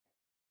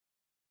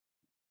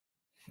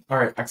All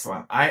right,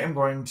 excellent. I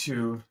want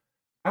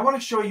to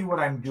show you what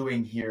I'm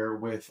doing here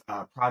with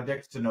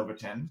Project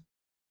Denovatin.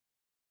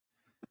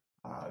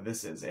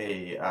 This is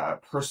a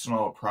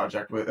personal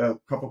project with a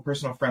couple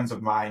personal friends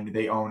of mine.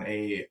 They own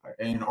a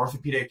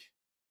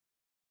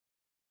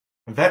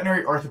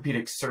veterinary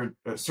orthopedic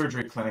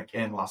surgery clinic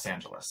in Los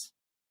Angeles.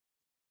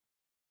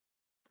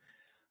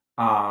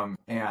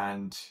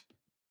 And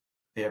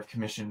they have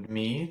commissioned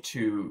me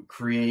to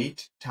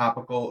create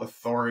topical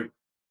authority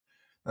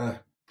uh,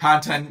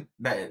 content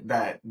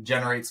that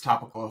generates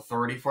topical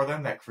authority for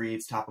them, that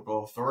creates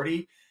topical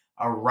authority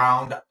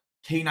around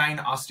canine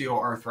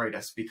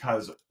osteoarthritis,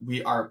 because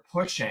we are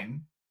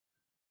pushing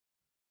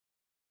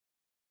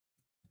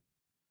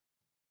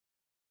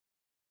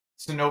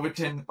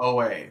Synovitin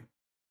OA.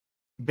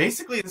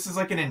 Basically, this is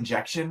like an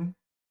injection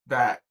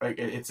that like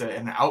it's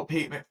an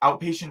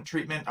outpatient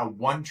treatment, a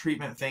one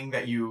treatment thing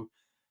that you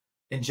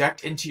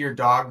inject into your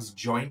dog's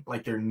joint,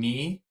 like their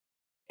knee,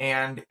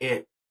 and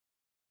it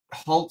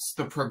halts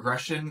the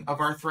progression of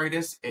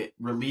arthritis. It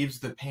relieves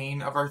the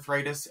pain of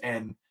arthritis,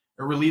 and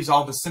it relieves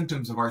all the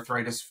symptoms of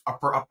arthritis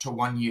for up to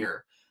 1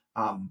 year.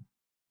 Um,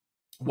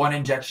 One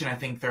injection, I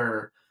think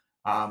they're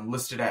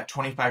listed at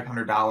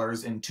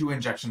 $2,500, and two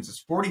injections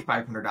is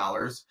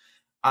 $4,500.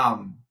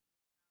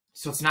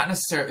 So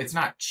it's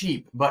not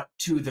cheap, but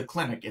to the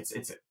clinic, it's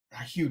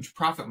a huge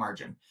profit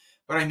margin.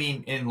 But I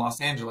mean, in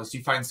Los Angeles,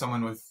 you find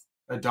someone with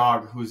a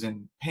dog who's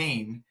in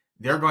pain,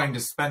 they're going to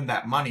spend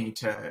that money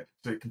to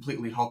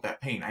completely halt that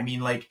pain. I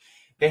mean, like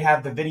they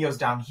have the videos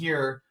down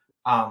here.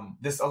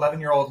 This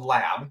 11-year-old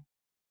lab,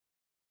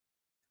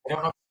 I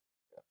don't know,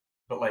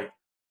 but like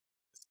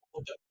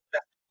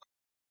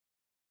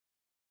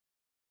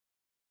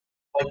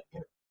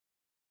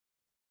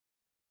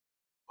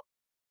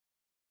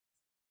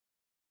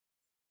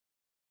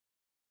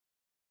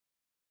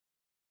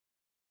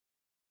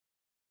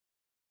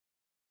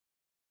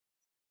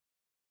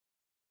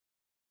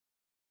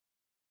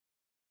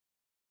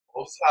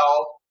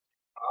hotel,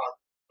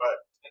 but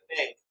 10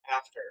 days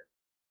after,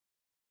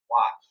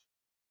 watch.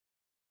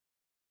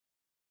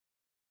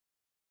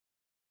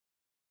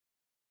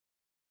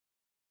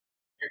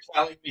 You're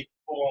telling me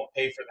people won't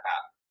pay for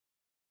that,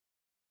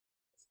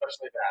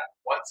 especially that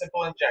one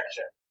simple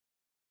injection.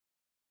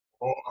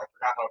 Oh, I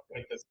forgot how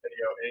good this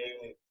video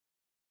is.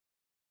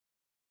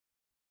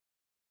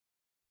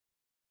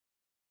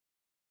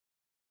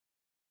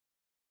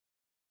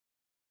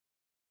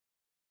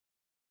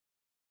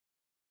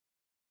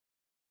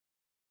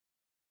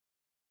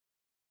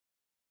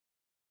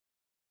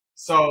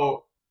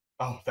 So,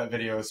 oh, that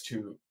video is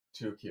too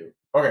cute.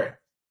 Okay,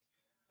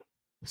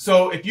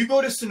 so if you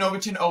go to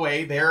Synovitin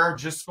OA, they're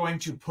just going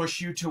to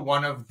push you to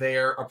one of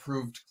their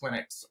approved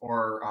clinics,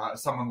 or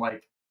someone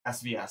like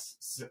SVS,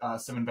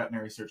 Simon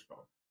Veterinary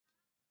Surgical.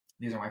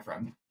 These are my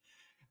friends,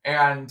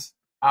 and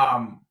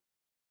um,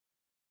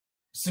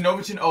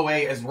 Synovitin OA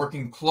is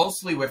working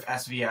closely with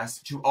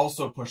SVS to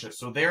also push it.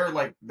 So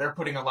they're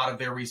putting a lot of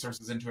their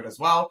resources into it as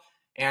well.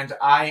 And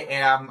I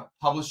am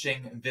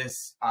publishing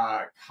this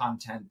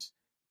content.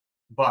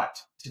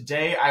 But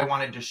today I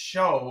wanted to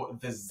show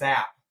the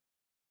Zap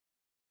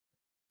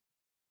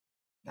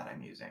that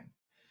I'm using.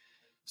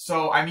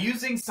 So I'm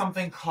using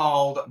something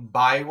called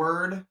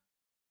Byword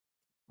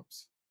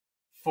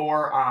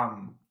for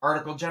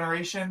article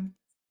generation.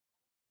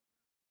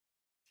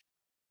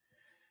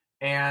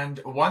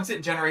 And once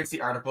it generates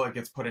the article, it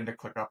gets put into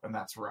ClickUp, and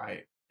that's where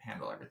I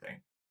handle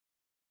everything.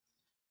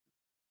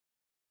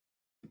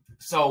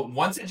 So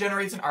once it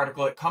generates an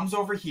article, it comes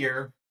over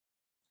here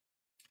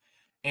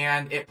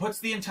and it puts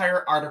the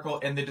entire article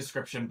in the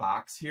description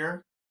box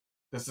here.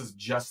 This is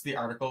just the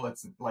article.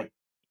 It's like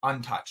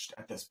untouched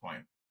at this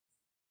point.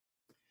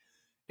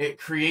 It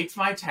creates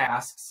my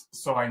tasks,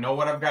 so I know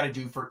what I've got to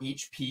do for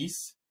each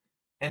piece.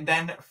 And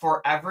then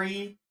for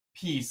every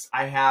piece,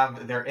 I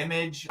have their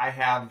image, I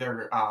have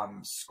their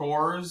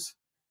scores,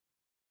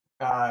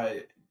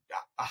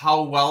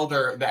 how well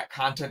that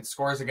content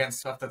scores against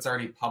stuff that's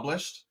already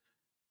published,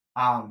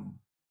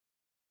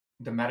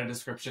 the meta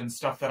description,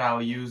 stuff that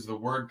I'll use, the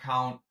word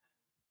count,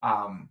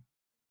 um,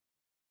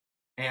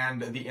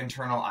 and the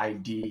internal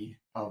ID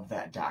of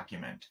that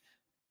document.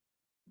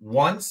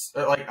 Once,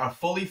 like a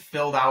fully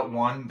filled out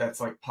one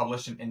that's like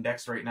published and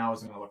indexed right now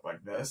is going to look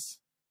like this.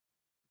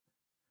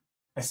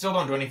 I still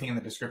don't do anything in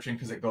the description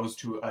because it goes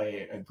to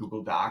a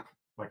Google Doc,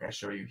 like I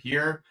show you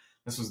here.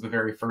 This was the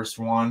very first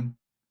one.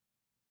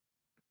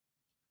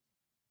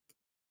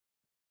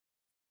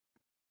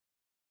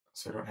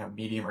 So I don't have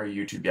Medium or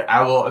YouTube yet.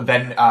 I will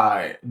then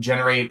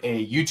generate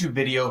a YouTube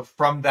video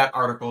from that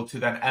article to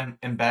then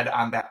embed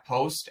on that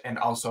post and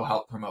also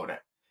help promote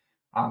it.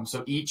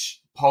 So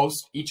each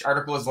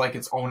article is like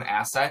its own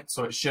asset,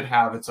 so it should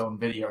have its own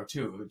video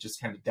too. Just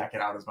kind of deck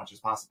it out as much as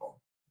possible.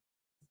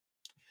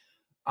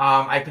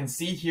 I can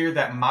see here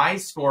that my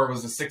score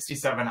was a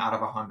 67 out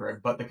of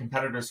 100, but the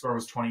competitor score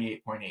was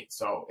 28.8,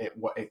 so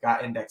it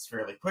got indexed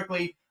fairly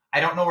quickly. I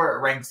don't know where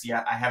it ranks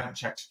yet. I haven't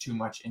checked too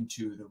much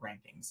into the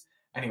rankings.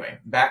 Anyway,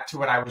 back to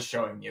what I was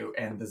showing you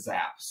and the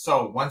Zap.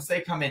 So once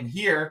they come in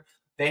here,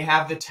 they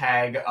have the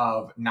tag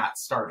of not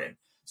started.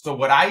 So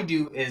what I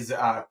do is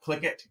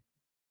click it,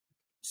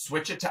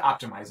 switch it to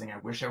optimizing. I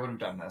wish I would have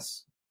done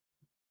this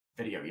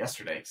video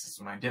yesterday because this is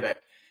when I did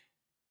it.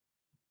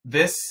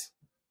 This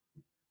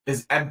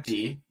is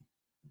empty.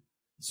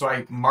 So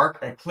I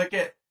click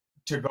it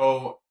to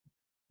go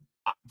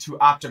to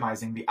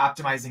optimizing, the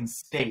optimizing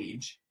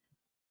stage.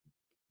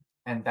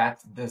 And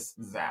that's this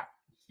Zap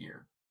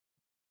here.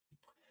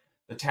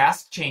 The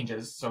task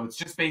changes, so it's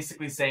just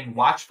basically saying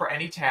watch for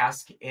any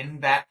task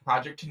in that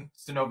Project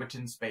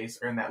Synoviton space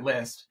or in that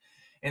list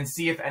and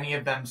see if any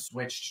of them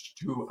switched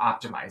to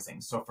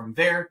optimizing. So from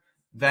there,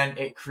 then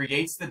it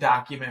creates the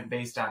document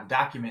based on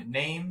document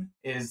name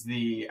is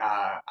the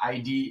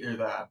ID or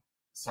the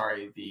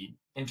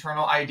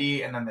internal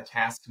ID, and then the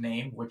task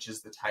name, which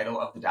is the title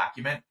of the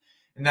document.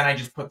 And then I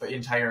just put the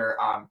entire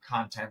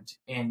content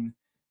in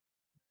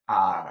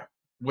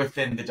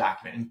within the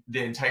document,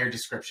 the entire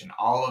description,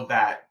 all of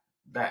that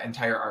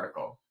entire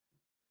article.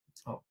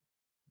 Oh,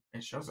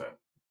 it shows it.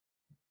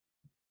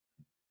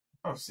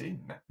 Oh, see,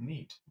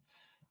 neat.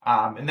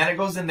 And then it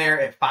goes in there,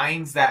 it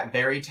finds that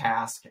very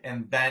task,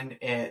 and then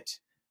it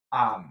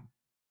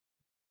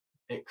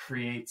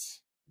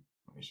creates,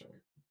 let me show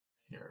you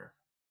here.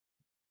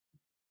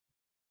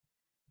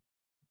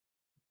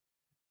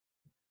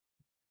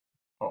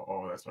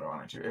 Oh, that's what I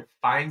wanted to. It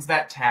finds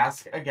that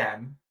task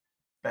again,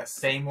 that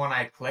same one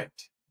I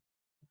clicked,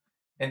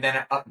 and then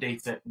it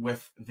updates it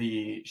with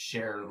the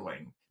share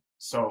link.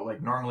 So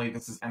like normally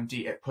this is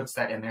empty, it puts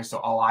that in there. So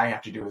all I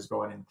have to do is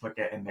go in and click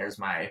it, and there's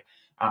my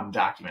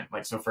document.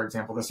 Like, so for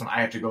example, this one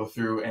I have to go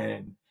through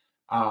and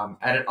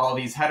edit all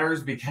these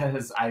headers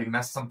because I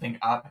messed something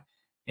up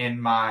in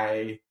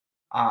my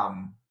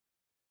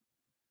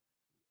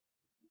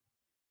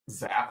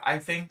Zap, I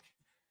think.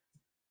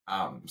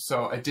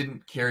 So I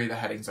didn't carry the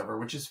headings over,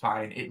 which is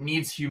fine. It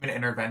needs human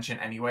intervention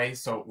anyway,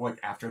 so like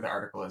after the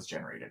article is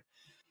generated.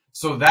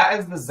 So that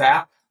is the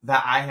Zap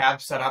that I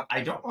have set up.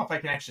 I don't know if I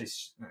can actually,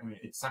 I mean,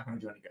 it's not going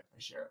to do any good if I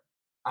share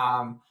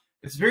it.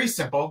 It's very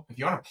simple. If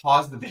you want to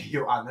pause the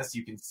video on this,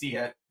 you can see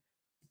it.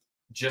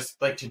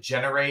 Just like to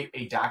generate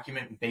a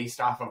document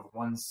based off of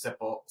one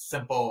simple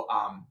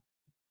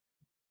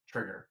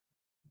trigger,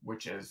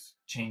 which is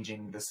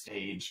changing the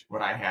stage,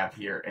 what I have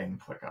here in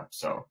ClickUp.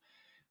 So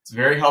it's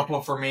very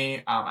helpful for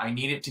me. I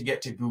need it to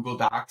get to Google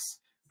Docs,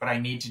 but I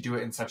need to do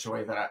it in such a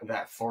way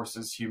that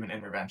forces human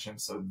intervention.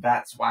 So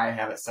that's why I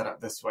have it set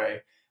up this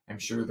way. I'm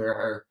sure there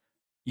are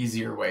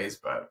easier ways,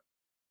 but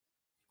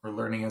we're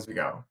learning as we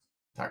go.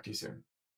 Talk to you soon.